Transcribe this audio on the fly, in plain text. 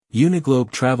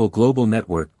Uniglobe Travel Global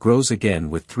Network grows again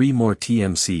with 3 more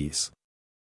TMCs.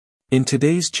 In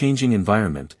today's changing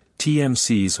environment,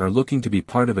 TMCs are looking to be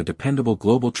part of a dependable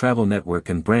global travel network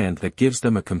and brand that gives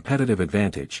them a competitive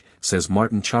advantage, says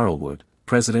Martin Charlwood,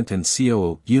 President and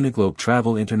COO, Uniglobe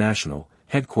Travel International,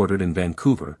 headquartered in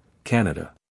Vancouver,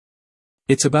 Canada.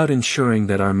 It's about ensuring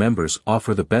that our members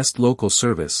offer the best local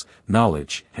service,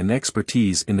 knowledge, and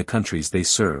expertise in the countries they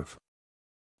serve.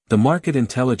 The market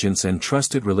intelligence and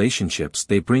trusted relationships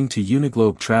they bring to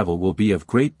Uniglobe Travel will be of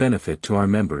great benefit to our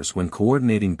members when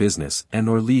coordinating business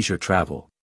and/or leisure travel.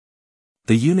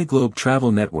 The Uniglobe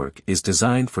Travel Network is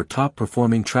designed for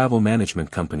top-performing travel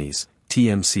management companies,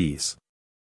 TMCs.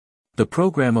 The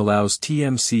program allows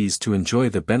TMCs to enjoy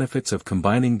the benefits of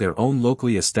combining their own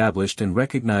locally established and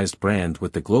recognized brand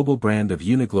with the global brand of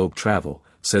Uniglobe Travel,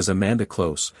 says Amanda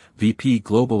Close, VP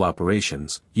Global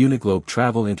Operations, Uniglobe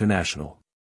Travel International.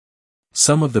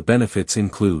 Some of the benefits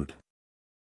include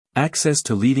access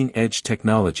to leading-edge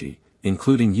technology,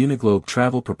 including Uniglobe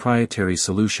Travel proprietary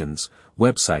solutions,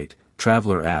 website,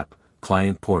 traveler app,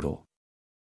 client portal.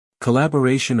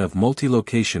 Collaboration of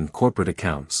multi-location corporate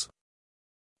accounts.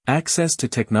 Access to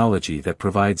technology that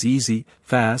provides easy,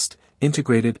 fast,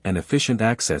 integrated and efficient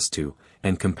access to,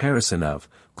 and comparison of,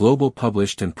 global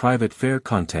published and private fare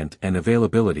content and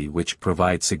availability which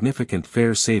provide significant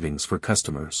fare savings for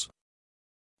customers.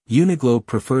 Uniglobe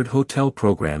preferred hotel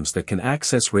programs that can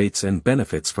access rates and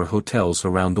benefits for hotels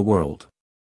around the world.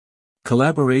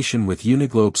 Collaboration with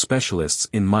Uniglobe specialists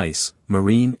in MICE,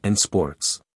 marine and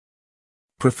sports.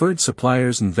 Preferred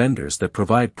suppliers and vendors that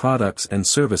provide products and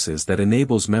services that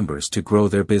enables members to grow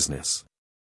their business.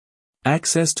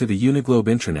 Access to the Uniglobe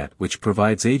intranet which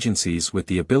provides agencies with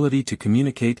the ability to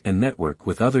communicate and network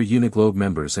with other Uniglobe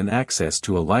members and access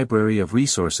to a library of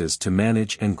resources to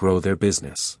manage and grow their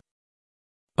business.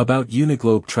 About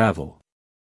Uniglobe Travel.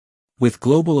 With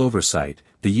global oversight,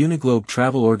 the Uniglobe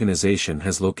Travel Organization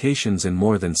has locations in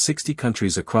more than 60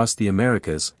 countries across the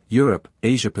Americas, Europe,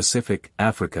 Asia-Pacific,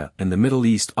 Africa, and the Middle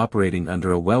East, operating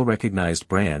under a well-recognized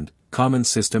brand, common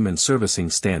system and servicing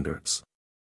standards.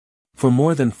 For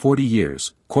more than 40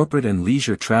 years, corporate and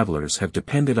leisure travelers have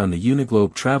depended on the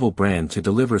Uniglobe Travel brand to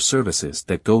deliver services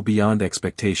that go beyond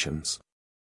expectations.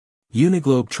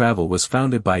 Uniglobe Travel was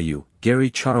founded by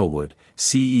Gary Charlwood,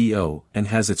 CEO, and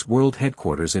has its world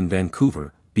headquarters in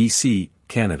Vancouver, BC,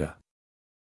 Canada.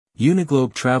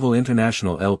 Uniglobe Travel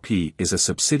International LP is a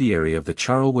subsidiary of the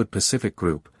Charlwood Pacific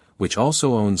Group, which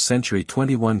also owns Century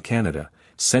 21 Canada,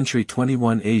 Century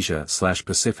 21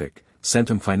 Asia/Pacific,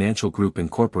 Centum Financial Group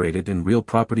Incorporated and Real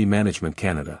Property Management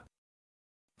Canada.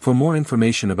 For more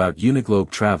information about Uniglobe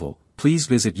Travel, please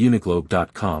visit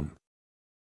uniglobe.com.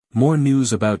 More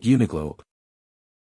news about Uniglobe.